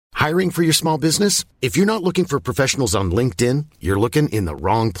Hiring for your small business? If you're not looking for professionals on LinkedIn, you're looking in the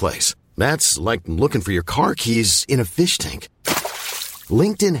wrong place. That's like looking for your car keys in a fish tank.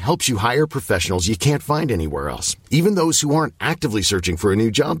 LinkedIn helps you hire professionals you can't find anywhere else, even those who aren't actively searching for a new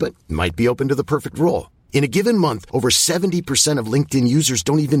job but might be open to the perfect role. In a given month, over 70% of LinkedIn users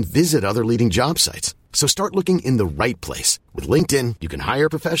don't even visit other leading job sites. So start looking in the right place. With LinkedIn, you can hire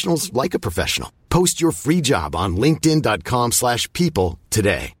professionals like a professional. Post your free job on linkedin.com/people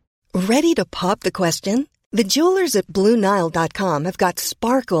today. Ready to pop the question? The jewelers at BlueNile.com have got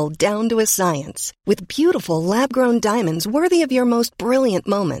sparkle down to a science with beautiful lab-grown diamonds worthy of your most brilliant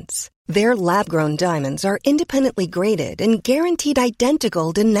moments. Their lab-grown diamonds are independently graded and guaranteed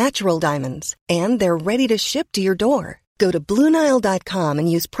identical to natural diamonds, and they're ready to ship to your door. Go to BlueNile.com and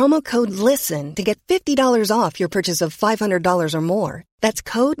use promo code LISTEN to get $50 off your purchase of $500 or more. That's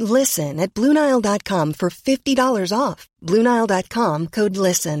code LISTEN at BlueNile.com for $50 off. BlueNile.com, code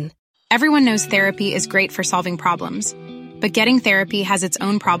LISTEN. Everyone knows therapy is great for solving problems, but getting therapy has its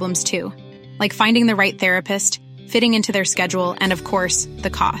own problems too, like finding the right therapist, fitting into their schedule, and of course, the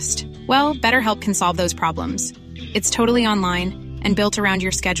cost. Well, BetterHelp can solve those problems. It's totally online and built around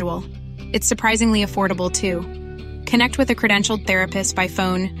your schedule. It's surprisingly affordable too. Connect with a credentialed therapist by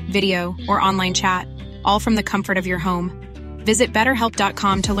phone, video, or online chat, all from the comfort of your home. Visit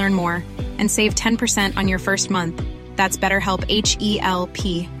BetterHelp.com to learn more and save 10% on your first month. That's BetterHelp,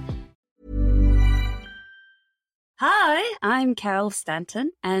 H-E-L-P. Hi, I'm Carol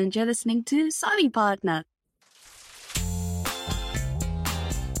Stanton, and you're listening to Sorry Partner.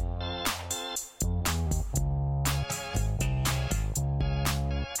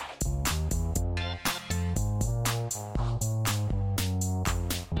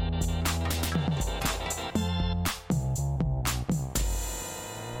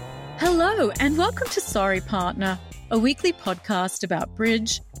 Hello, and welcome to Sorry Partner, a weekly podcast about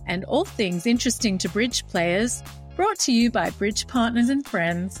bridge and all things interesting to bridge players, brought to you by bridge partners and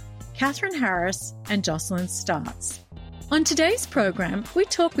friends, Catherine Harris and Jocelyn Starts. On today's program, we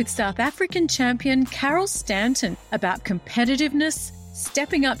talk with South African champion Carol Stanton about competitiveness,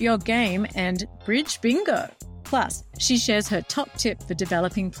 stepping up your game, and bridge bingo. Plus, she shares her top tip for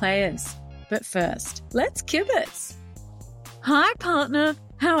developing players. But first, let's kibitz. Hi, partner.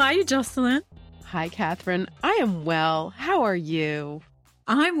 How are you, Jocelyn? Hi, Catherine. I am well. How are you?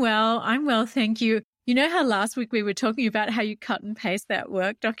 I'm well, thank you. You know how last week we were talking about how you cut and paste that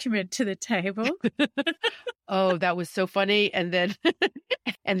Word document to the table? Oh, that was so funny. And then,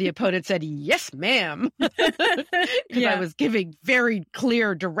 and the opponent said, yes, ma'am. Because I was giving very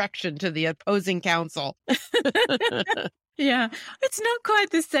clear direction to the opposing counsel. Yeah, it's not quite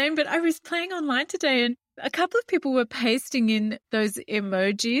the same, but I was playing online today and a couple of people were pasting in those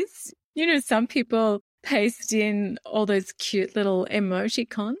emojis. You know, some people paste in all those cute little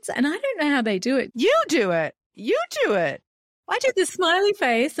emoticons, and I don't know how they do it. You do it. I do the smiley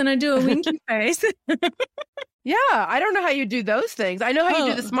face and I do a winky face. Yeah, I don't know how you do those things. I know how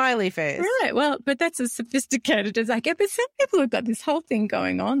you do the smiley face. Right, well, but that's as sophisticated as I get. But some people have got this whole thing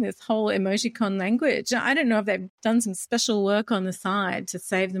going on, this whole emoticon language. I don't know if they've done some special work on the side to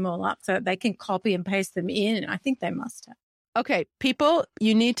save them all up so that they can copy and paste them in. I think they must have. Okay, people,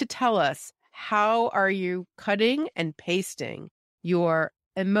 you need to tell us, how are you cutting and pasting your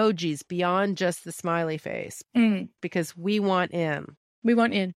emojis beyond just the smiley face? Because we want in. We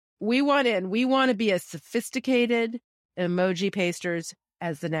want in. We want in. We want to be as sophisticated emoji pasters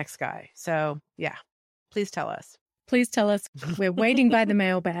as the next guy. So, yeah, please tell us. Please tell us. We're waiting by the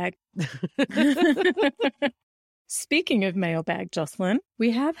mailbag. Speaking of mailbag, Jocelyn,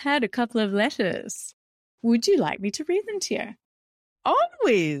 we have had a couple of letters. Would you like me to read them to you?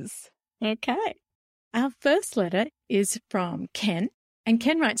 Always. Okay. Our first letter is from Ken, and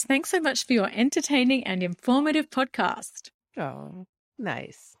Ken writes, thanks so much for your entertaining and informative podcast. Oh,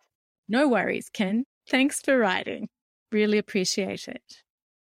 nice. No worries, Ken. Thanks for writing. Really appreciate it.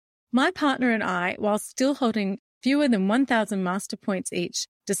 My partner and I, while still holding fewer than 1,000 master points each,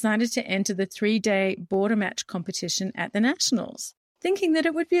 decided to enter the 3-day border match competition at the Nationals, thinking that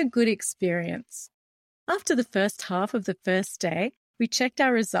it would be a good experience. After the first half of the first day, we checked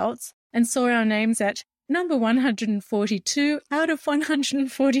our results and saw our names at number 142 out of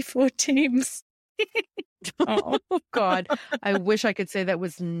 144 teams. Oh, God. I wish I could say that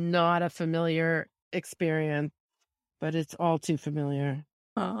was not a familiar experience, but it's all too familiar.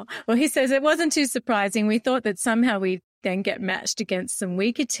 Oh, well, he says it wasn't too surprising. We thought that somehow we'd then get matched against some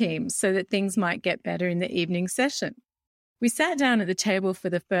weaker teams so that things might get better in the evening session. We sat down at the table for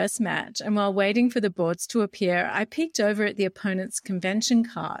the first match, and while waiting for the boards to appear, I peeked over at the opponent's convention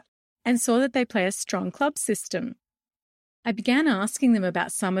card and saw that they play a strong club system. I began asking them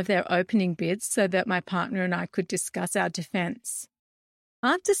about some of their opening bids so that my partner and I could discuss our defense.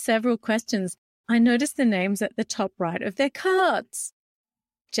 After several questions, I noticed the names at the top right of their cards.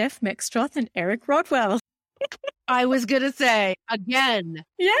 Jeff Mextroth and Eric Rodwell. I was going to say, again.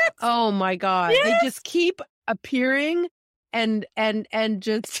 Yes. Oh, my God. Yes. They just keep appearing and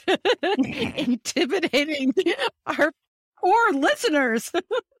just intimidating our poor listeners.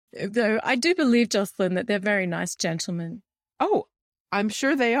 Though I do believe, Jocelyn, that they're very nice gentlemen. Oh, I'm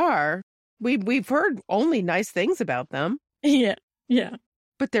sure they are. We've heard only nice things about them. Yeah.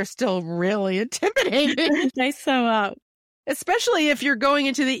 But they're still really intimidating. They so are. Especially if you're going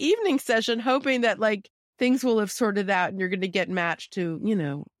into the evening session hoping that things will have sorted out and you're going to get matched to,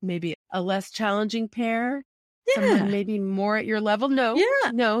 maybe a less challenging pair. Yeah. Someone maybe more at your level. No.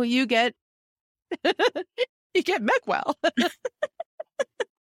 Yeah. No, you get Meckwell.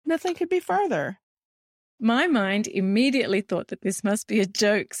 Nothing could be farther. My mind immediately thought that this must be a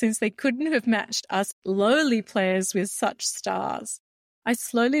joke since they couldn't have matched us lowly players with such stars. I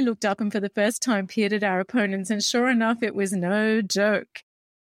slowly looked up and for the first time peered at our opponents, and sure enough, it was no joke.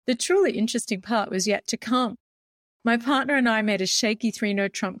 The truly interesting part was yet to come. My partner and I made a shaky 3-no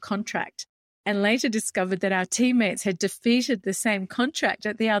trump contract and later discovered that our teammates had defeated the same contract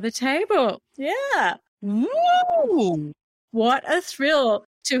at the other table. Yeah. Woo! What a thrill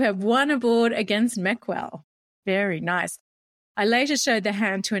to have won a board against Meckwell. Very nice. I later showed the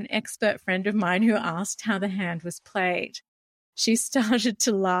hand to an expert friend of mine who asked how the hand was played. She started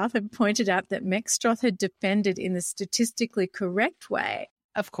to laugh and pointed out that Mextroth had defended in the statistically correct way.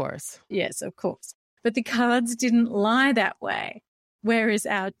 Of course. Yes, of course. But the cards didn't lie that way, whereas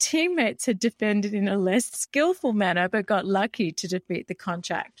our teammates had defended in a less skillful manner but got lucky to defeat the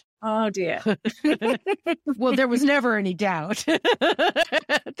contract. Oh, dear. Well, there was never any doubt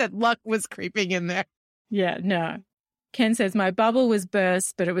that luck was creeping in there. Yeah, no. Ken says, my bubble was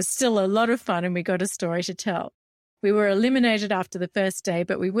burst, but it was still a lot of fun and we got a story to tell. We were eliminated after the first day,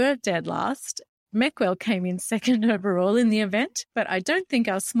 but we weren't dead last. Meckwell came in second overall in the event, but I don't think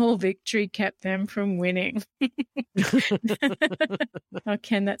our small victory kept them from winning. Oh,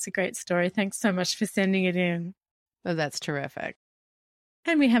 Ken, that's a great story. Thanks so much for sending it in. Oh, that's terrific.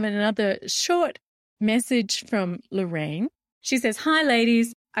 And we have another short message from Lorraine. She says, hi,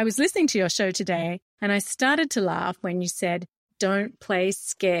 ladies. I was listening to your show today and I started to laugh when you said, don't play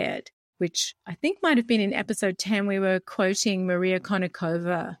scared, which I think might have been in episode 10. We were quoting Maria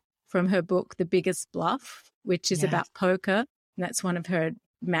Konnikova from her book, The Biggest Bluff, which is about poker. And that's one of her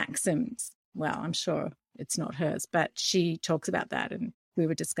maxims. Well, I'm sure it's not hers, but she talks about that. And we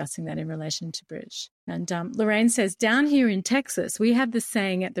were discussing that in relation to bridge. And Lorraine says, down here in Texas, we have the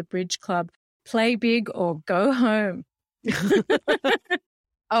saying at the Bridge Club, play big or go home.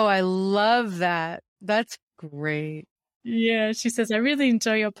 Oh, I love that. That's great. Yeah, she says, I really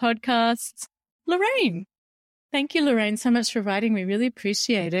enjoy your podcasts. Lorraine. Thank you, Lorraine, so much for writing. We really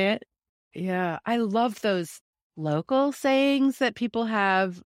appreciate it. Yeah, I love those local sayings that people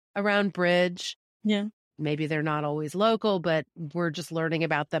have around bridge. Yeah. Maybe they're not always local, but we're just learning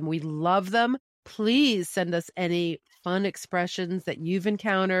about them. We love them. Please send us any fun expressions that you've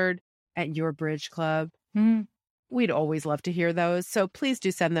encountered at your bridge club. We'd always love to hear those. So please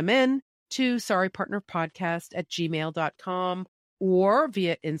do send them in to sorrypartnerpodcast@gmail.com or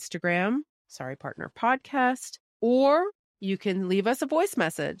via Instagram, sorrypartnerpodcast, or you can leave us a voice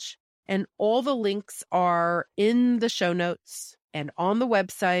message. And all the links are in the show notes and on the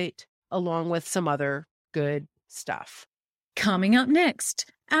website, along with some other good stuff. Coming up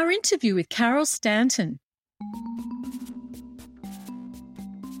next, our interview with Carol Stanton.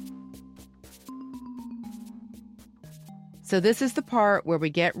 So this is the part where we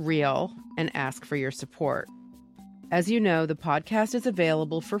get real and ask for your support. As you know, the podcast is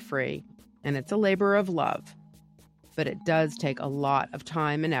available for free, and it's a labor of love. But it does take a lot of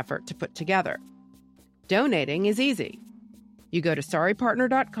time and effort to put together. Donating is easy. You go to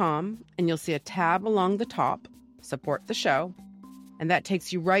sorrypartner.com and you'll see a tab along the top, Support the Show, and that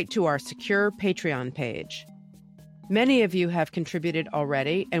takes you right to our secure Patreon page. Many of you have contributed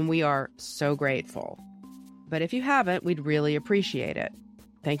already, and we are so grateful. But if you haven't, we'd really appreciate it.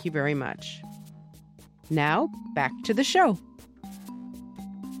 Thank you very much. Now, back to the show.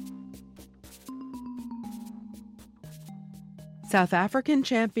 South African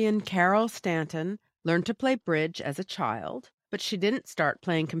champion Carol Stanton learned to play bridge as a child, but she didn't start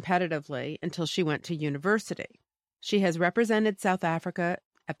playing competitively until she went to university. She has represented South Africa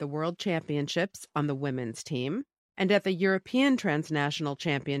at the World Championships on the women's team and at the European Transnational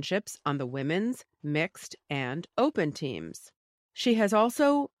Championships on the women's, mixed, and open teams. She has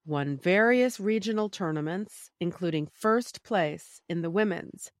also won various regional tournaments, including first place in the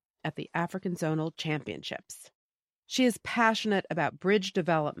women's at the African Zonal Championships. She is passionate about bridge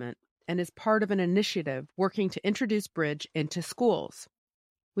development and is part of an initiative working to introduce bridge into schools.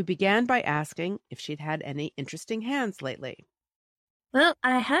 We began by asking if she'd had any interesting hands lately. Well,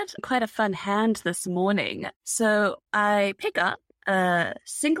 I had quite a fun hand this morning. So I pick up a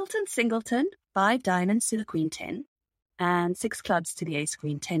singleton, 5 diamonds to the queen 10, and 6 clubs to the ace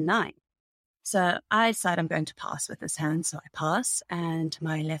queen 10-9. So I decide I'm going to pass with this hand, so I pass, and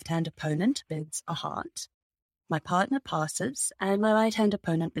my left-hand opponent bids a heart. My partner passes, and my right-hand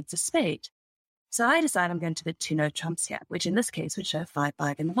opponent bids a spade. So I decide I'm going to bid 2 no trumps here, which in this case would show 5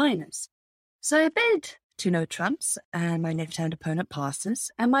 in the minors. So I bid 2 no trumps, and my left-hand opponent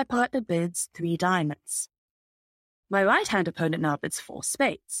passes, and my partner bids 3 diamonds. My right-hand opponent now bids 4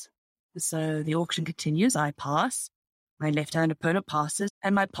 spades. So the auction continues, I pass. My left-hand opponent passes,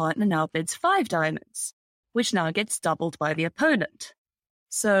 and my partner now bids 5 diamonds, which now gets doubled by the opponent.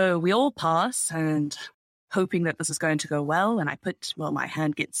 So we all pass, and hoping that this is going to go well, and my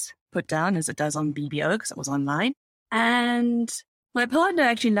hand gets put down as it does on BBO because it was online. And my partner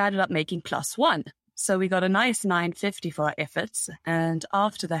actually landed up making +1. So we got a nice 950 for our efforts. And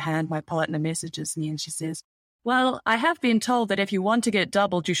after the hand, my partner messages me and she says, well, I have been told that if you want to get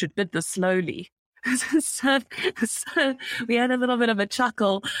doubled, you should bid this slowly. So we had a little bit of a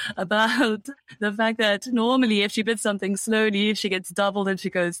chuckle about the fact that normally if she bids something slowly, she gets doubled and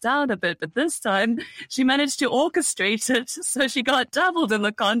she goes down a bit. But this time she managed to orchestrate it. So she got doubled in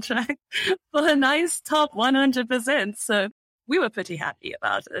the contract for a nice top 100%. So we were pretty happy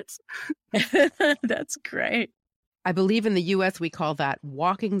about it. That's great. I believe in the U.S. we call that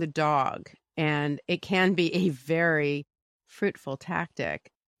walking the dog, and it can be a very fruitful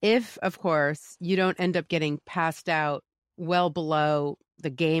tactic. If, of course, you don't end up getting passed out well below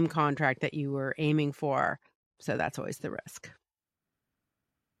the game contract that you were aiming for. So that's always the risk.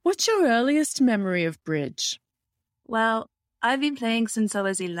 What's your earliest memory of bridge? Well, I've been playing since I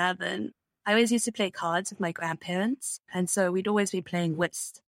was 11. I always used to play cards with my grandparents, and so we'd always be playing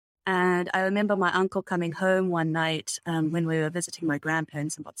whist. And I remember my uncle coming home one night when we were visiting my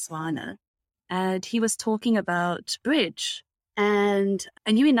grandparents in Botswana, and he was talking about bridge. And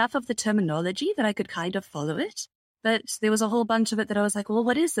I knew enough of the terminology that I could kind of follow it. But there was a whole bunch of it that I was like, well,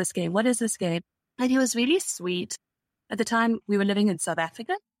 what is this game? What is this game? And he was really sweet. At the time, we were living in South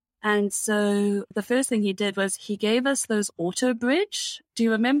Africa. And so the first thing he did was he gave us those auto bridge. Do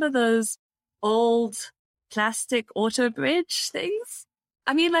you remember those old plastic auto bridge things?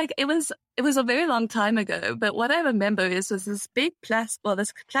 I mean, like it was a very long time ago. But what I remember was this big this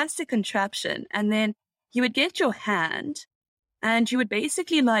plastic contraption. And then you would get your hand, and you would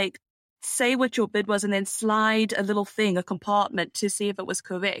basically like say what your bid was and then slide a little thing, a compartment, to see if it was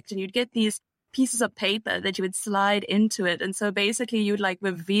correct. And you'd get these pieces of paper that you would slide into it. And so basically you'd like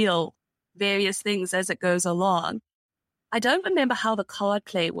reveal various things as it goes along. I don't remember how the card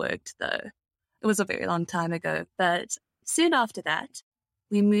play worked though. It was a very long time ago. But soon after that,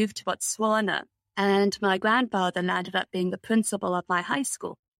 we moved to Botswana, and my grandfather landed up being the principal of my high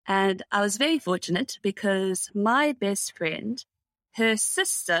school. And I was very fortunate because my best friend, her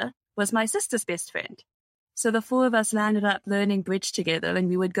sister, was my sister's best friend. So the 4 of us landed up learning bridge together, and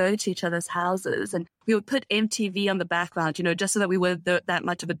we would go to each other's houses and we would put MTV on the background, just so that we weren't that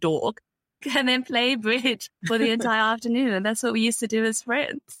much of a dog, and then play bridge for the entire afternoon. And that's what we used to do as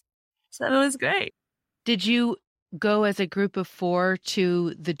friends. So it was great. Did you go as a group of 4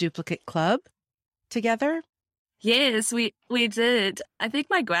 to the duplicate club together? Yes, we did. I think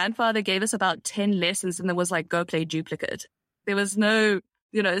my grandfather gave us about 10 lessons, and there was like, go play duplicate. There was no,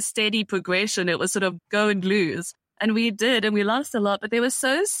 steady progression. It was sort of go and lose. And we did, and we lost a lot, but they were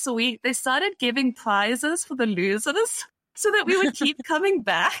so sweet. They started giving prizes for the losers so that we would keep coming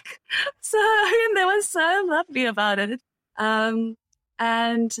back. So, they were so lovely about it. And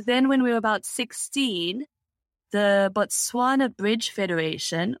then when we were about 16, the Botswana Bridge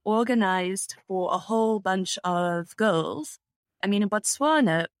Federation organized for a whole bunch of girls. I mean, in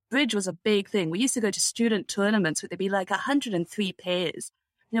Botswana, bridge was a big thing. We used to go to student tournaments where there'd be like 103 pairs.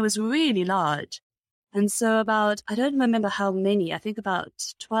 And it was really large. And so I don't remember how many, I think about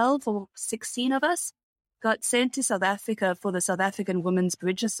 12 or 16 of us got sent to South Africa for the South African Women's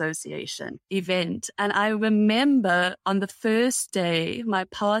Bridge Association event. And I remember on the first day, my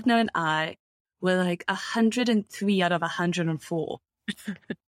partner and I were like 103 out of 104.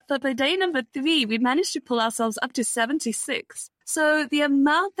 But by day number 3, we managed to pull ourselves up to 76. So the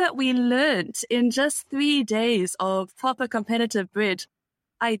amount that we learned in just 3 days of proper competitive bridge,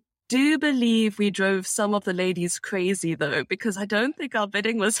 I do believe we drove some of the ladies crazy, though, because I don't think our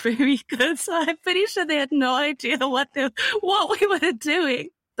bidding was very good. So I'm pretty sure they had no idea what we were doing.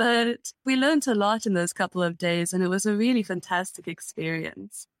 But we learned a lot in those couple of days, and it was a really fantastic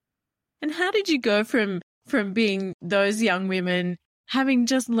experience. And how did you go from being those young women, having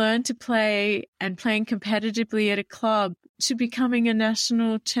just learned to play and playing competitively at a club, to becoming a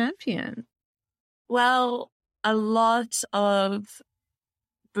national champion? Well, a lot of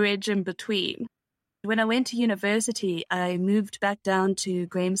bridge in between. When I went to university, I moved back down to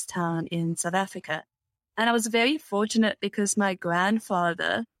Grahamstown in South Africa. And I was very fortunate because my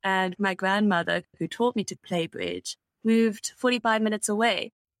grandfather and my grandmother, who taught me to play bridge, moved 45 minutes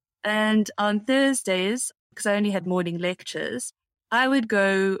away. And on Thursdays, because I only had morning lectures, I would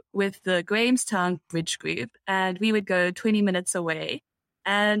go with the Grahamstown bridge group, and we would go 20 minutes away.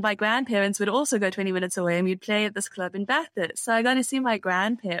 And my grandparents would also go 20 minutes away, and we'd play at this club in Bathurst. So I got to see my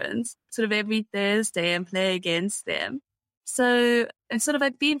grandparents sort of every Thursday and play against them. So and sort of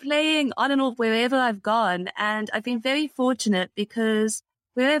I've been playing on and off wherever I've gone, and I've been very fortunate because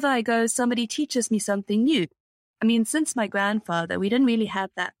wherever I go, somebody teaches me something new. I mean, since my grandfather, we didn't really have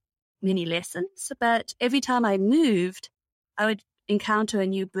that many lessons, but every time I moved, I would encounter a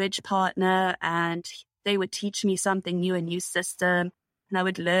new bridge partner, and they would teach me something new, a new system, and I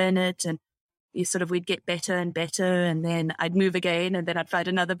would learn it, and we'd get better and better, and then I'd move again, and then I'd find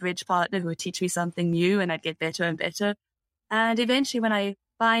another bridge partner who would teach me something new, and I'd get better and better. And eventually, when I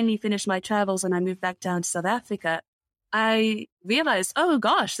finally finished my travels and I moved back down to South Africa, I realized, oh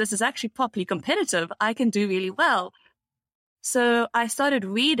gosh, this is actually properly competitive. I can do really well. So I started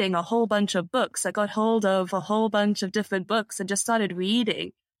reading a whole bunch of books. I got hold of a whole bunch of different books and just started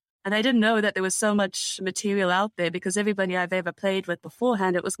reading. And I didn't know that there was so much material out there because everybody I've ever played with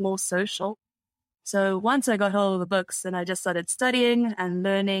beforehand, it was more social. So once I got hold of the books, then I just started studying and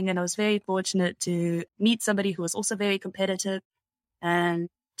learning. And I was very fortunate to meet somebody who was also very competitive. And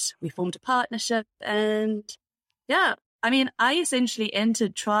we formed a partnership. And yeah, I mean, I essentially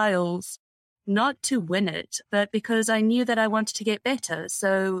entered trials not to win it, but because I knew that I wanted to get better.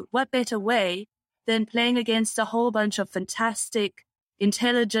 So what better way than playing against a whole bunch of fantastic,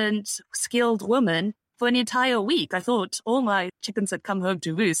 intelligent, skilled women for an entire week? I thought all my chickens had come home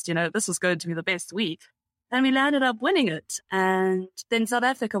to roost. This was going to be the best week. And we landed up winning it. And then South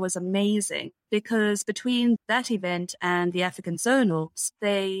Africa was amazing because between that event and the African Zonals,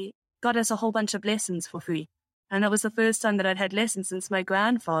 they got us a whole bunch of lessons for free. And that was the first time that I'd had lessons since my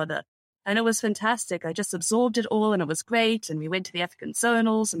grandfather. And it was fantastic. I just absorbed it all and it was great. And we went to the African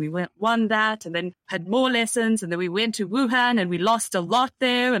Zonals and we won that and then had more lessons. And then we went to Wuhan and we lost a lot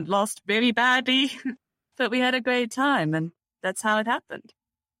there and lost very badly. But we had a great time and that's how it happened.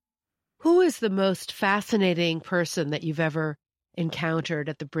 Who is the most fascinating person that you've ever encountered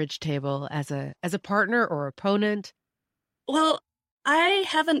at the bridge table as a partner or opponent? Well, I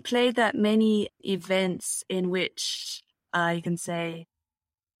haven't played that many events in which I can say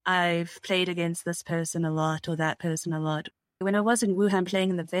I've played against this person a lot or that person a lot. When I was in Wuhan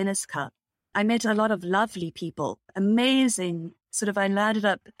playing in the Venice Cup, I met a lot of lovely people, amazing. I landed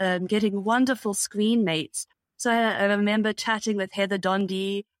up getting wonderful screen mates. So I remember chatting with Heather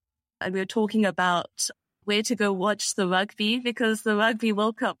Dondy, and we were talking about where to go watch the rugby because the Rugby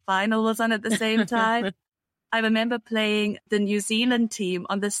World Cup final was on at the same time. I remember playing the New Zealand team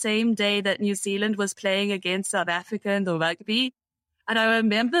on the same day that New Zealand was playing against South Africa in the rugby. And I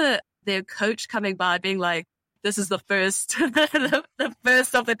remember their coach coming by being like, this is the first, the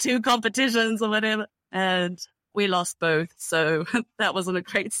first of the two competitions or whatever. And we lost both. So that wasn't a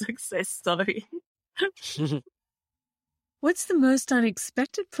great success story. What's the most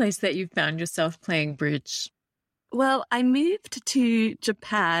unexpected place that you found yourself playing bridge? Well, I moved to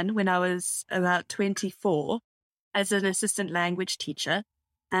Japan when I was about 24 as an assistant language teacher.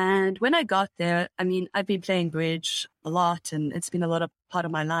 And when I got there, I've been playing bridge a lot and it's been a lot of part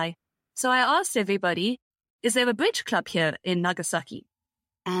of my life. So I asked everybody, is there a bridge club here in Nagasaki?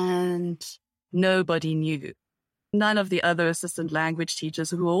 And nobody knew. None of the other assistant language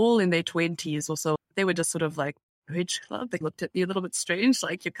teachers who were all in their 20s or so, they were just sort of like, bridge club? They looked at me a little bit strange,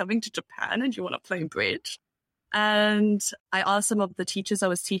 like, you're coming to Japan and you want to play bridge? And I asked some of the teachers I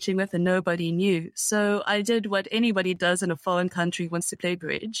was teaching with and nobody knew. So I did what anybody does in a foreign country who wants to play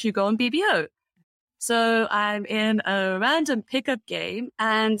bridge. You go on BBO. So I'm in a random pickup game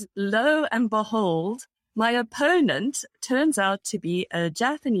and lo and behold, my opponent turns out to be a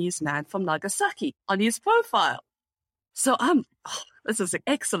Japanese man from Nagasaki on his profile. So this is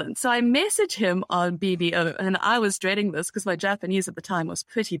excellent. So I message him on BBO and I was dreading this because my Japanese at the time was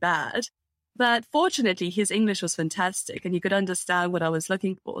pretty bad. But fortunately, his English was fantastic and he could understand what I was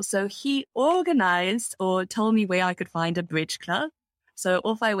looking for. So he organized or told me where I could find a bridge club. So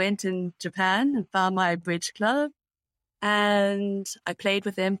off I went in Japan and found my bridge club. And I played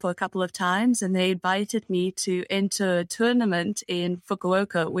with them for a couple of times, and they invited me to enter a tournament in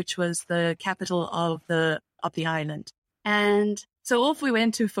Fukuoka, which was the capital of the island. And so off we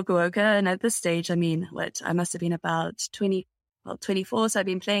went to Fukuoka, and at this stage, I must have been about 24, so I've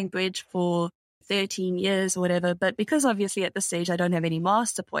been playing bridge for 13 years or whatever. But because obviously at this stage I don't have any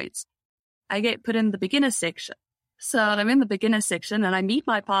master points, I get put in the beginner section. So I'm in the beginner section, and I meet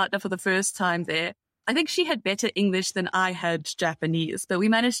my partner for the first time there. I think she had better English than I had Japanese, but we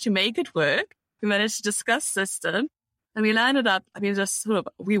managed to make it work. We managed to discuss system, and we landed up,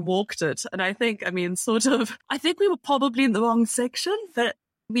 we walked it. And I think we were probably in the wrong section, but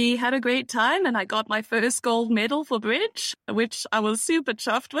we had a great time, and I got my first gold medal for bridge, which I was super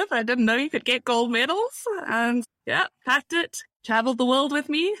chuffed with. I didn't know you could get gold medals, and packed it, traveled the world with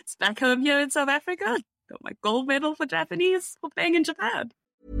me. It's back home here in South Africa. Got my gold medal for Japanese for playing in Japan.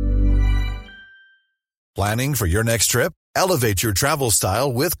 Planning for your next trip? Elevate your travel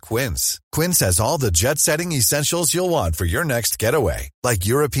style with Quince. Quince has all the jet-setting essentials you'll want for your next getaway, like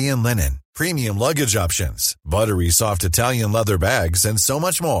European linen, premium luggage options, buttery soft Italian leather bags, and so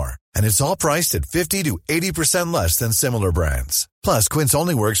much more. And it's all priced at 50 to 80% less than similar brands. Plus, Quince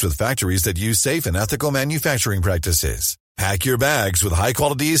only works with factories that use safe and ethical manufacturing practices. Pack your bags with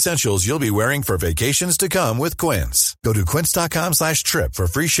high-quality essentials you'll be wearing for vacations to come with Quince. Go to quince.com/trip for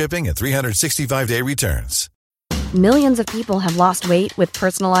free shipping and 365-day returns. Millions of people have lost weight with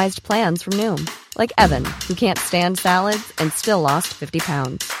personalized plans from Noom. Like Evan, who can't stand salads and still lost 50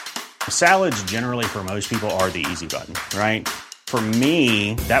 pounds. Salads generally for most people are the easy button, right? For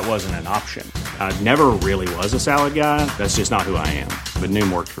me, that wasn't an option. I never really was a salad guy. That's just not who I am. But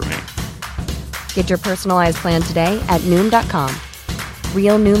Noom worked for me. Get your personalized plan today at Noom.com.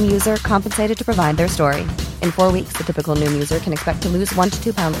 Real Noom user compensated to provide their story. In 4 weeks, the typical Noom user can expect to lose 1 to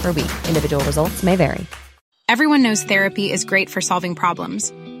 2 pounds per week. Individual results may vary. Everyone knows therapy is great for solving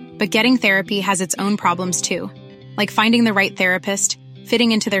problems. But getting therapy has its own problems too. Like finding the right therapist,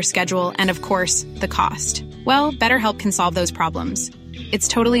 fitting into their schedule, and of course, the cost. Well, BetterHelp can solve those problems. It's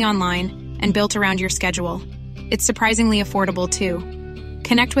totally online and built around your schedule. It's surprisingly affordable too.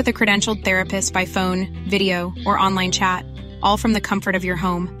 Connect with a credentialed therapist by phone, video, or online chat, all from the comfort of your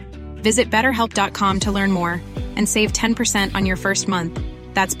home. Visit BetterHelp.com to learn more and save 10% on your first month.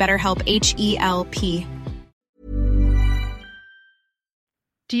 That's BetterHelp, H-E-L-P.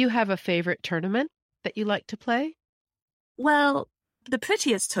 Do you have a favorite tournament that you like to play? Well, the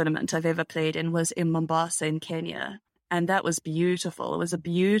prettiest tournament I've ever played in was in Mombasa in Kenya. And that was beautiful. It was a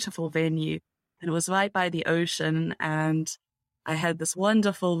beautiful venue. And it was right by the ocean. And I had this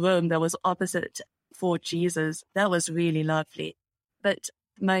wonderful room that was opposite Fort Jesus. That was really lovely. But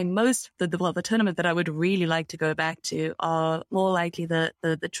the tournament that I would really like to go back to are more likely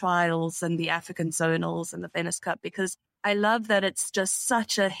the trials and the African zonals and the Venice Cup, because I love that it's just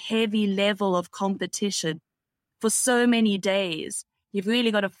such a heavy level of competition for so many days. You've really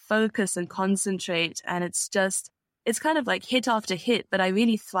got to focus and concentrate, and it's kind of like hit after hit, but I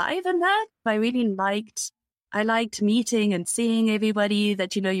really thrive in that. I liked meeting and seeing everybody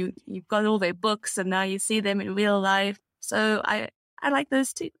that, you've got all their books and now you see them in real life. So I like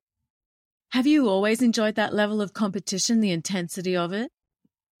those too. Have you always enjoyed that level of competition, the intensity of it?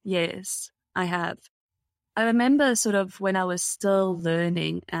 Yes, I have. I remember sort of when I was still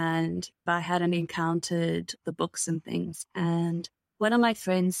learning and I hadn't encountered the books and things. And one of my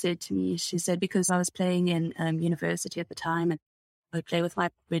friends said to me, she said, because I was playing in university at the time, and I would play with my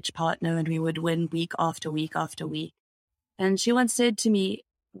bridge partner and we would win week after week after week. And she once said to me,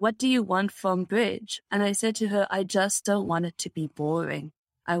 "What do you want from bridge?" And I said to her, I just don't want it to be boring.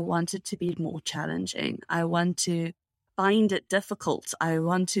 I want it to be more challenging. I want to find it difficult. I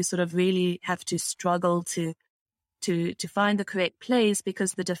want to sort of really have to struggle to find the correct plays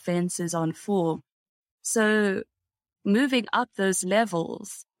because the defense is on form. So moving up those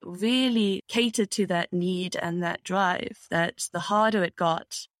levels really catered to that need and that drive, that the harder it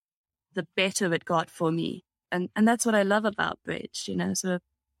got, the better it got for me. And that's what I love about bridge, sort of,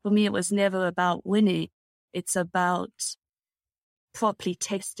 for me, it was never about winning. It's about properly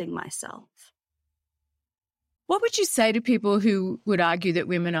testing myself. What would you say to people who would argue that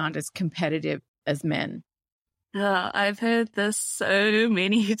women aren't as competitive as men? I've heard this so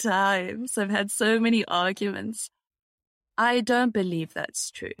many times. I've had so many arguments. I don't believe that's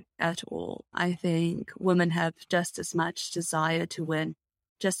true at all. I think women have just as much desire to win,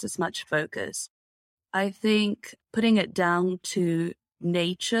 just as much focus. I think putting it down to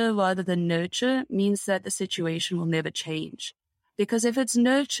nature rather than nurture means that the situation will never change. Because if it's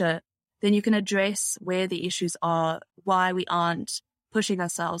nurture, then you can address where the issues are, why we aren't pushing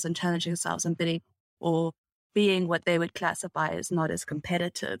ourselves and challenging ourselves and bidding or being what they would classify as not as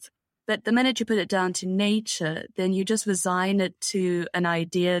competitive. But the minute you put it down to nature, then you just resign it to an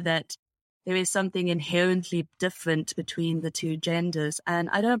idea that there is something inherently different between the two genders. And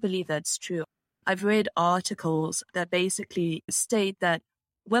I don't believe that's true. I've read articles that basically state that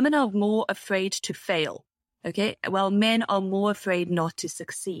women are more afraid to fail, okay? While men are more afraid not to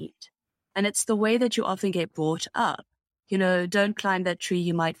succeed. And it's the way that you often get brought up. You know, don't climb that tree,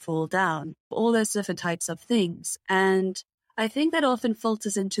 you might fall down. All those different types of things. And I think that often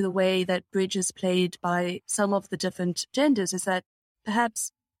filters into the way that bridge is played by some of the different genders, is that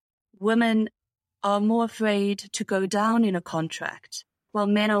perhaps women are more afraid to go down in a contract, while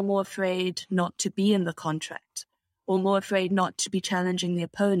men are more afraid not to be in the contract, or more afraid not to be challenging the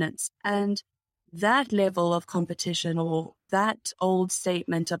opponents. And that level of competition, or that old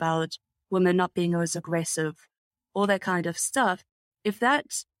statement about women not being as aggressive, all that kind of stuff, if that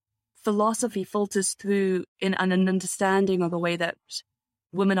philosophy filters through in an understanding of the way that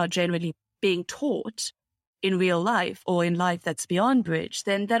women are generally being taught in real life or in life that's beyond bridge,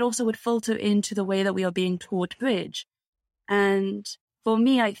 then that also would filter into the way that we are being taught bridge. And for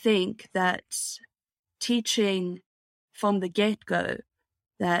me, I think that teaching from the get-go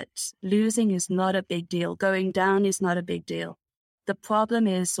that losing is not a big deal, going down is not a big deal. The problem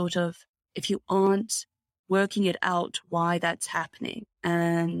is sort of if you aren't working it out why that's happening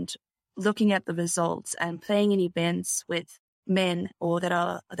and looking at the results and playing in events with men or that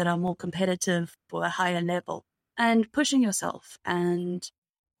are more competitive for a higher level and pushing yourself and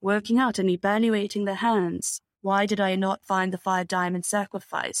working out and evaluating the hands. Why did I not find the 5 diamond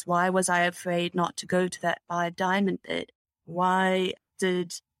sacrifice? Why was I afraid not to go to that 5 diamond bid? Why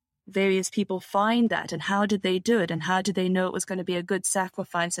did various people find that, and how did they do it, and how did they know it was going to be a good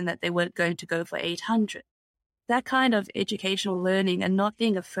sacrifice and that they weren't going to go for 800? That kind of educational learning and not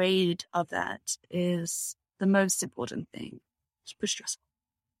being afraid of that is the most important thing. Just push yourself.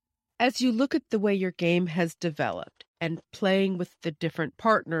 As you look at the way your game has developed and playing with the different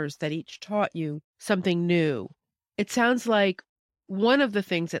partners that each taught you something new, it sounds like one of the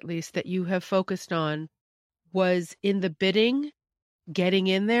things, at least, that you have focused on was in the bidding, getting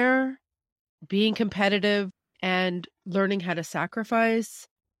in there, being competitive, and learning how to sacrifice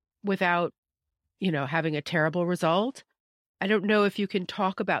without, having a terrible result. I don't know if you can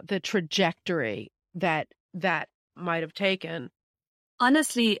talk about the trajectory that might have taken.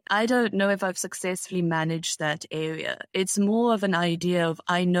 Honestly, I don't know if I've successfully managed that area. It's more of an idea of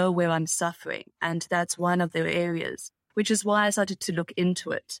I know where I'm suffering, and that's one of the areas, which is why I started to look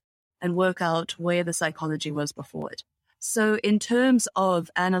into it and work out where the psychology was before it. So in terms of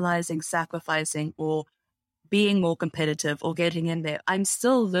analyzing, sacrificing, or being more competitive or getting in there, I'm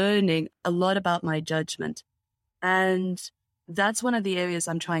still learning a lot about my judgment. And that's one of the areas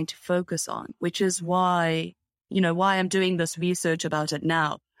I'm trying to focus on, which is why I'm doing this research about it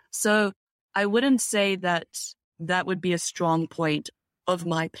now. So I wouldn't say that that would be a strong point of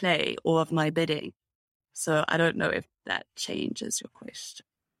my play or of my bidding. So I don't know if that changes your question.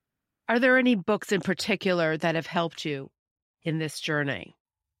 Are there any books in particular that have helped you in this journey?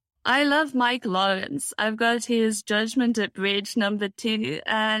 I love Mike Lawrence. I've got his Judgment at Bridge #2,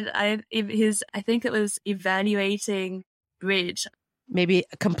 and I think it was Evaluating Bridge. Maybe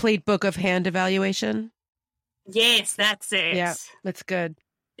a complete book of hand evaluation? Yes, that's it. Yeah, that's good.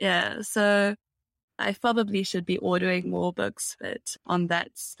 Yeah, so I probably should be ordering more books on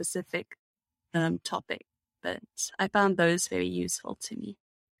that specific topic, but I found those very useful to me.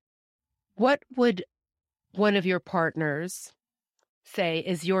 What would one of your partners say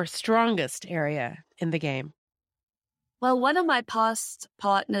is your strongest area in the game? Well, one of my past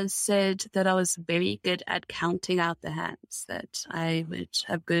partners said that I was very good at counting out the hands, that I would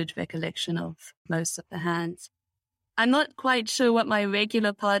have good recollection of most of the hands. I'm not quite sure what my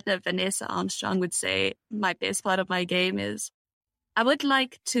regular partner, Vanessa Armstrong, would say my best part of my game is. I would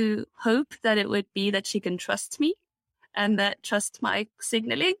like to hope that it would be that she can trust me and that trust my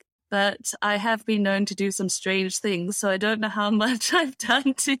signaling. But I have been known to do some strange things, so I don't know how much I've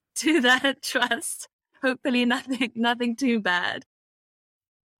done to that trust. Hopefully nothing too bad.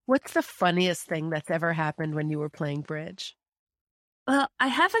 What's the funniest thing that's ever happened when you were playing bridge? Well, I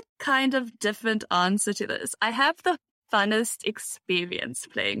have a kind of different answer to this. I have the funnest experience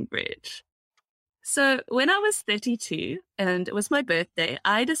playing bridge. So when I was 32 and it was my birthday,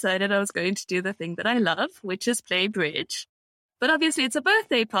 I decided I was going to do the thing that I love, which is play bridge. But obviously it's a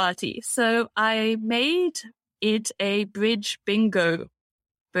birthday party, so I made it a bridge bingo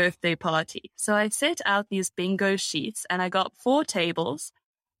birthday party. So I set out these bingo sheets and I got 4 tables,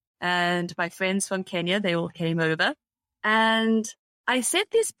 and my friends from Kenya, they all came over, and I set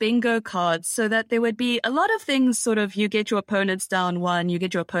these bingo cards so that there would be a lot of things, sort of, you get your opponents down 1, you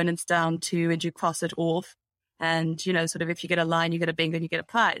get your opponents down 2, and you cross it off. And, you know, sort of if you get a line, you get a bingo and you get a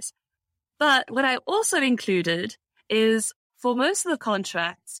prize. But what I also included is, for most of the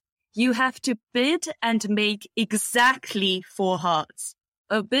contracts, you have to bid and make exactly 4 hearts,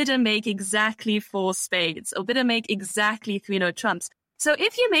 or bid and make exactly 4 spades, or bid and make exactly 3 no trumps. So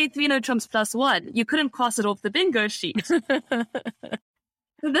if you made 3 no trumps plus 1, you couldn't cross it off the bingo sheet.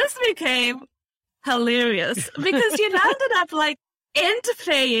 This became hilarious because you landed up like end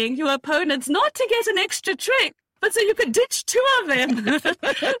playing your opponents, not to get an extra trick, but so you could ditch 2 of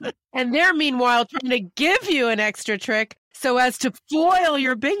them. And they're meanwhile trying to give you an extra trick so as to foil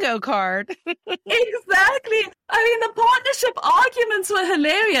your bingo card. Exactly. I mean, the partnership arguments were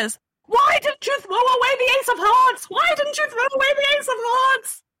hilarious. Why didn't you throw away the ace of hearts? Why didn't you throw away the ace of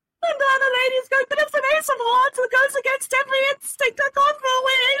hearts? And the other lady's going, but it's an ace of hearts that goes against every instinct. I can't throw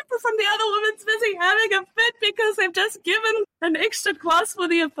away aces. And the other woman's busy having a fit because they've just given an extra cross for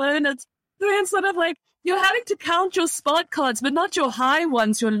the opponents. So it's sort of like, you're having to count your spot cards, but not your high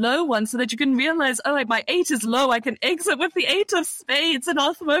ones, your low ones, so that you can realize, oh, my 8 is low. I can exit with the 8 of spades and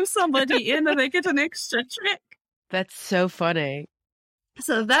I'll throw somebody in and they get an extra trick. That's so funny.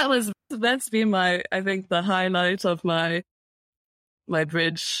 So that's been I think the highlight of my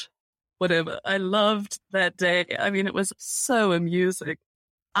bridge, whatever. I loved that day. I mean, it was so amusing.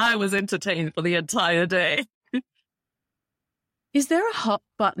 I was entertained for the entire day. Is there a hot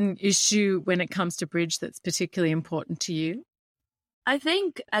button issue when it comes to bridge that's particularly important to you? I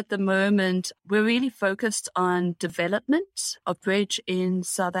think at the moment we're really focused on development of bridge in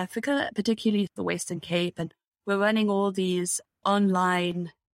South Africa, particularly the Western Cape, and we're running all these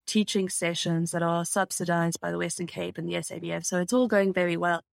online teaching sessions that are subsidized by the Western Cape and the SABF. So it's all going very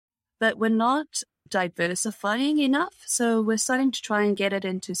well, but we're not diversifying enough. So we're starting to try and get it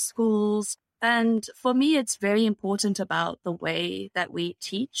into schools. And for me, it's very important about the way that we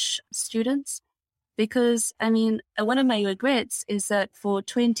teach students, because, I mean, one of my regrets is that for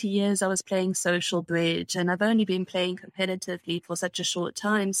 20 years I was playing social bridge and I've only been playing competitively for such a short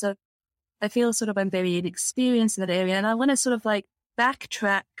time. So I feel sort of I'm very inexperienced in that area, and I want to sort of like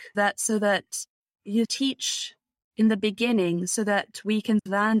backtrack that so that you teach in the beginning so that we can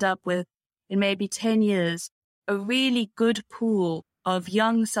land up with, in maybe 10 years, a really good pool of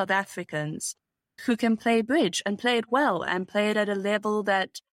young South Africans who can play bridge and play it well and play it at a level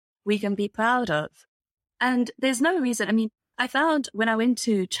that we can be proud of. And there's no reason, I mean, I found when I went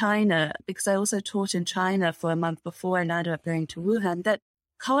to China, because I also taught in China for a month before and I ended up going to Wuhan, that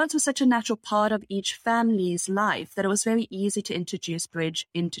cards were such a natural part of each family's life that it was very easy to introduce bridge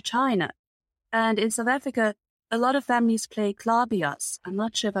into China. And in South Africa, a lot of families play klabias. I'm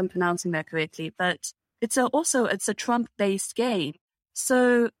not sure if I'm pronouncing that correctly, but it's a trump-based game.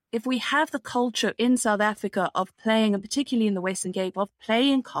 So if we have the culture in South Africa of playing, and particularly in the Western Cape, of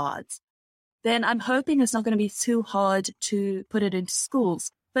playing cards, then I'm hoping it's not going to be too hard to put it into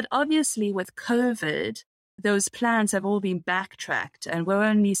schools. But obviously with COVID, those plans have all been backtracked, and we're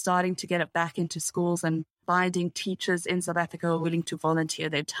only starting to get it back into schools and finding teachers in South Africa who are willing to volunteer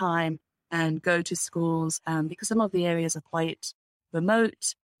their time and go to schools, because some of the areas are quite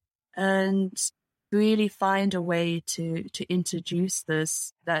remote, and really find a way to introduce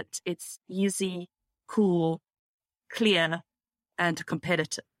this, that it's easy, cool, clear, and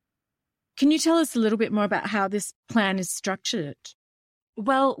competitive. Can you tell us a little bit more about how this plan is structured?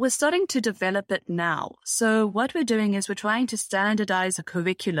 Well, we're starting to develop it now. So what we're doing is we're trying to standardize a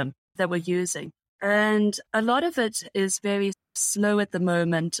curriculum that we're using. And a lot of it is very slow at the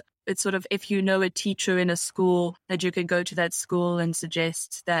moment. It's sort of, if you know a teacher in a school, that you can go to that school and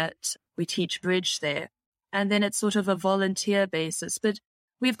suggest that we teach bridge there. And then it's sort of a volunteer basis. But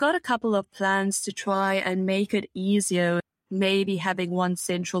we've got a couple of plans to try and make it easier, maybe having one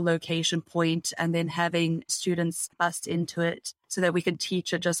central location point and then having students bust into it so that we can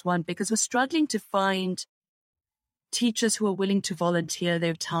teach at just one, because we're struggling to find teachers who are willing to volunteer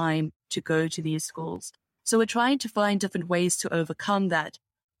their time to go to these schools. So we're trying to find different ways to overcome that.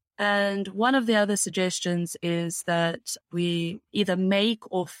 And one of the other suggestions is that we either make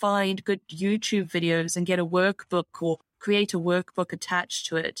or find good YouTube videos and get a workbook or create a workbook attached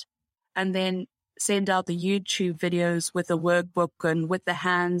to it, and then send out the YouTube videos with a workbook and with the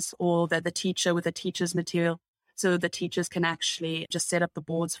hands, or the teacher with the teacher's material, so the teachers can actually just set up the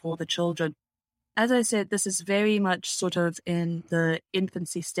boards for the children. As I said, this is very much sort of in the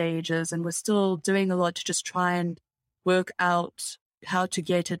infancy stages, and we're still doing a lot to just try and work out how to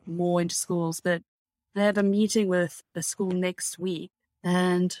get it more into schools. But they have a meeting with a school next week,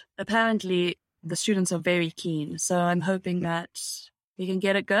 and apparently the students are very keen. So I'm hoping that we can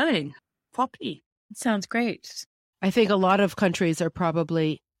get it going properly. It sounds great. I think a lot of countries are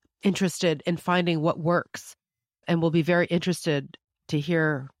probably interested in finding what works, and will be very interested to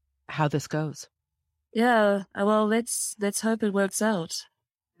hear how this goes. Yeah, well, let's hope it works out,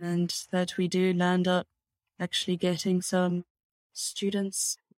 and that we do land up actually getting some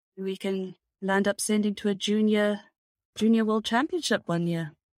students we can land up sending to a junior world championship one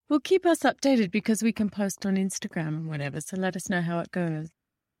year. Well, keep us updated because we can post on Instagram and whatever, so let us know how it goes.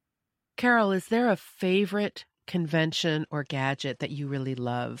 Carol, is there a favorite convention or gadget that you really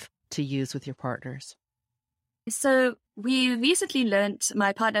love to use with your partners? So we recently learnt,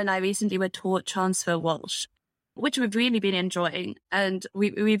 my partner and I recently were taught transfer Walsh, which we've really been enjoying. And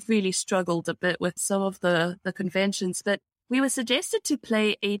we've really struggled a bit with some of the conventions, but we were suggested to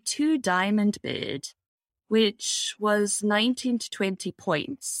play a 2-diamond bid, which was 19 to 20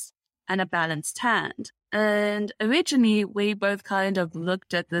 points and a balanced hand. And originally we both kind of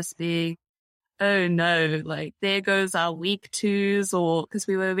looked at this being, oh no, like there goes our weak 2s, or because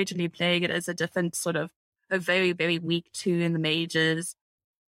we were originally playing it as a different sort of a very, very weak 2 in the majors.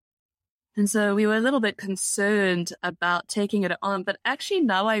 And so we were a little bit concerned about taking it on, but actually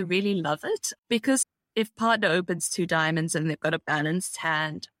now I really love it, because if partner opens 2 diamonds and they've got a balanced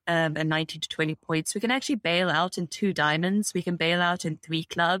hand and 19 to 20 points, we can actually bail out in 2 diamonds. We can bail out in 3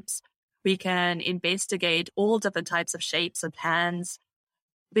 clubs. We can investigate all different types of shapes of hands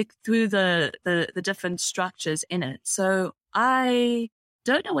through the different structures in it. So I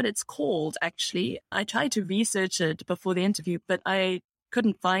don't know what it's called, actually. I tried to research it before the interview, but I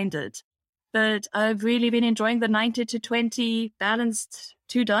couldn't find it. But I've really been enjoying the 90 to 20 balanced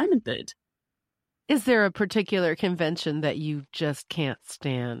 2-diamond bid. Is there a particular convention that you just can't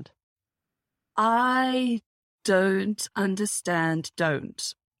stand? I don't understand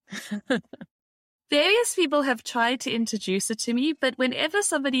don't. Various people have tried to introduce it to me, but whenever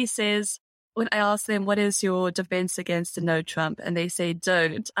somebody says, when I ask them, what is your defense against a no Trump? And they say,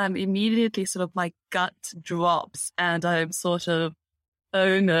 don't, I'm immediately sort of, my gut drops and I'm sort of,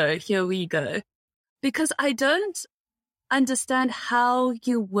 oh no, here we go. Because I don't understand how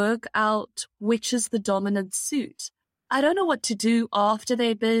you work out which is the dominant suit. I don't know what to do after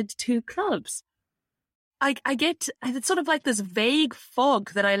they bid 2 clubs. I get, it's sort of like this vague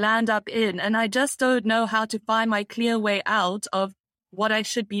fog that I land up in, and I just don't know how to find my clear way out of what I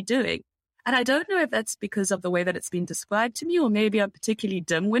should be doing. And I don't know if that's because of the way that it's been described to me, or maybe I'm particularly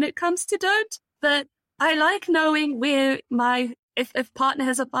dim when it comes to don't, but I like knowing where if partner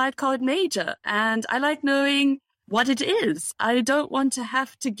has a 5-card major, and I like knowing what it is. I don't want to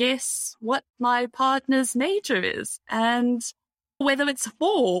have to guess what my partner's major is, and whether it's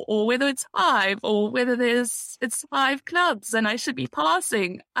 4 or whether it's 5 or whether it's 5 clubs and I should be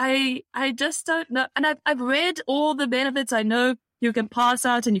passing. I just don't know. And I've read all the benefits. I know you can pass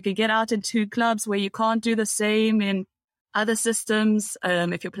out and you can get out in 2 clubs, where you can't do the same in other systems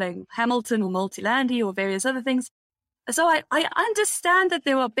if you're playing Hamilton or Multilandy or various other things. So I understand that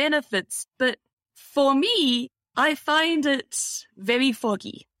there are benefits, but for me, I find it very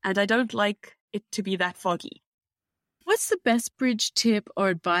foggy, and I don't like it to be that foggy. What's the best bridge tip or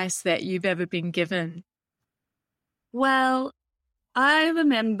advice that you've ever been given? Well, I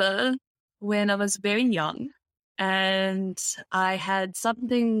remember when I was very young, and I had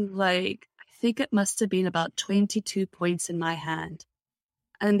something like, I think it must have been about 22 points in my hand.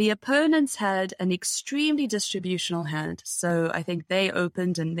 And the opponents had an extremely distributional hand. So I think they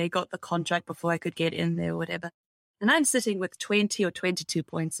opened and they got the contract before I could get in there or whatever. And I'm sitting with 20 or 22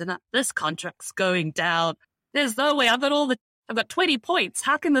 points, and this contract's going down. There's no way. I've got 20 points.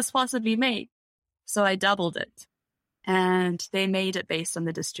 How can this possibly make? So I doubled it, and they made it based on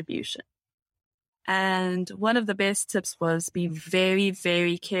the distribution. And one of the best tips was be very,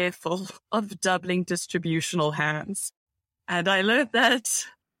 very careful of doubling distributional hands. And I learned that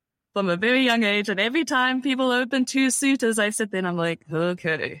from a very young age. And every time people open 2 suitors, I sit there and I'm like,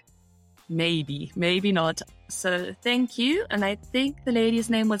 okay, maybe not. So thank you. And I think the lady's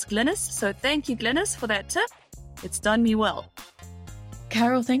name was Glynis. So thank you, Glynis, for that tip. It's done me well.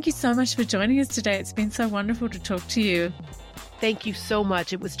 Carol, thank you so much for joining us today. It's been so wonderful to talk to you. Thank you so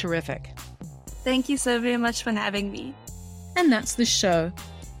much. It was terrific. Thank you so very much for having me. And that's the show.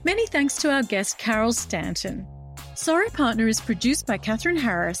 Many thanks to our guest, Carol Stanton. Sorry Partner is produced by Catherine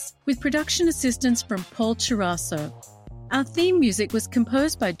Harris with production assistance from Paul Chirasso. Our theme music was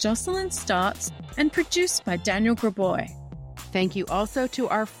composed by Jocelyn Starts and produced by Daniel Graboy. Thank you also to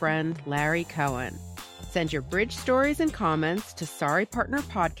our friend Larry Cohen. Send your bridge stories and comments to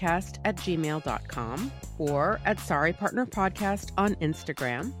sorrypartnerpodcast@gmail.com or at sorrypartnerpodcast on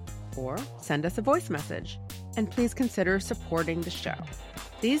Instagram, or send us a voice message. And please consider supporting the show.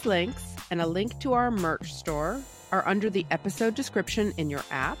 These links and a link to our merch store are under the episode description in your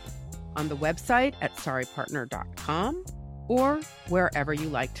app, on the website at sorrypartner.com, or wherever you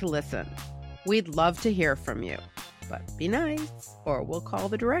like to listen. We'd love to hear from you, but be nice or we'll call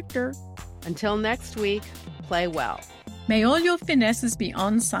the director. Until next week, play well. May all your finesses be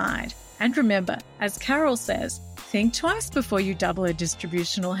on side. And remember, as Carol says, think twice before you double a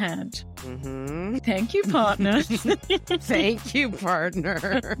distributional hand. Mm-hmm. Thank you, partner. Thank you,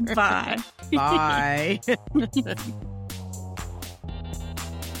 partner. Bye. Bye.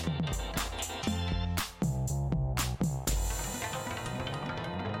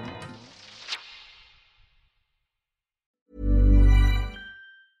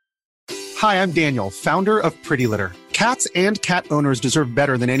 Hi, I'm Daniel, founder of Pretty Litter. Cats and cat owners deserve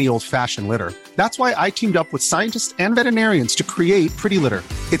better than any old-fashioned litter. That's why I teamed up with scientists and veterinarians to create Pretty Litter.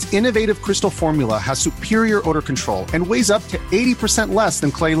 Its innovative crystal formula has superior odor control and weighs up to 80% less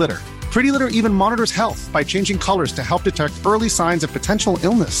than clay litter. Pretty Litter even monitors health by changing colors to help detect early signs of potential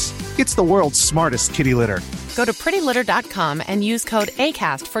illness. It's the world's smartest kitty litter. Go to prettylitter.com and use code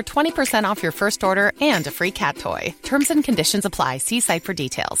ACAST for 20% off your first order and a free cat toy. Terms and conditions apply. See site for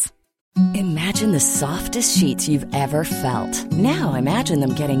details. Imagine the softest sheets you've ever felt. Now imagine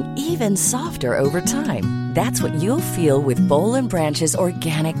them getting even softer over time. That's what you'll feel with Boll & Branch's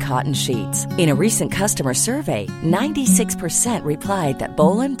organic cotton sheets. In a recent customer survey, 96% replied that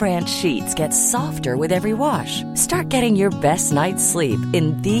Boll & Branch sheets get softer with every wash. Start getting your best night's sleep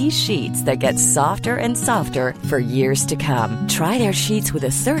in these sheets that get softer and softer for years to come. Try their sheets with a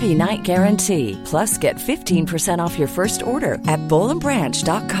 30-night guarantee. Plus, get 15% off your first order at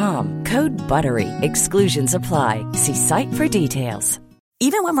bollandbranch.com. Code BUTTERY. Exclusions apply. See site for details.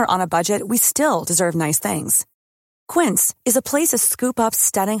 Even when we're on a budget, we still deserve nice things. Quince is a place to scoop up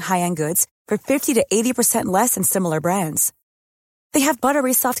stunning high-end goods for 50 to 80% less than similar brands. They have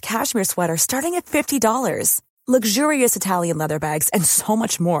buttery soft cashmere sweaters starting at $50, luxurious Italian leather bags, and so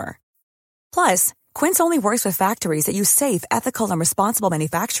much more. Plus, Quince only works with factories that use safe, ethical, and responsible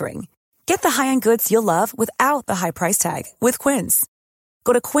manufacturing. Get the high-end goods you'll love without the high price tag with Quince.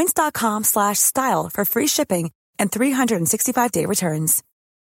 Go to quince.com/style for free shipping and 365-day returns.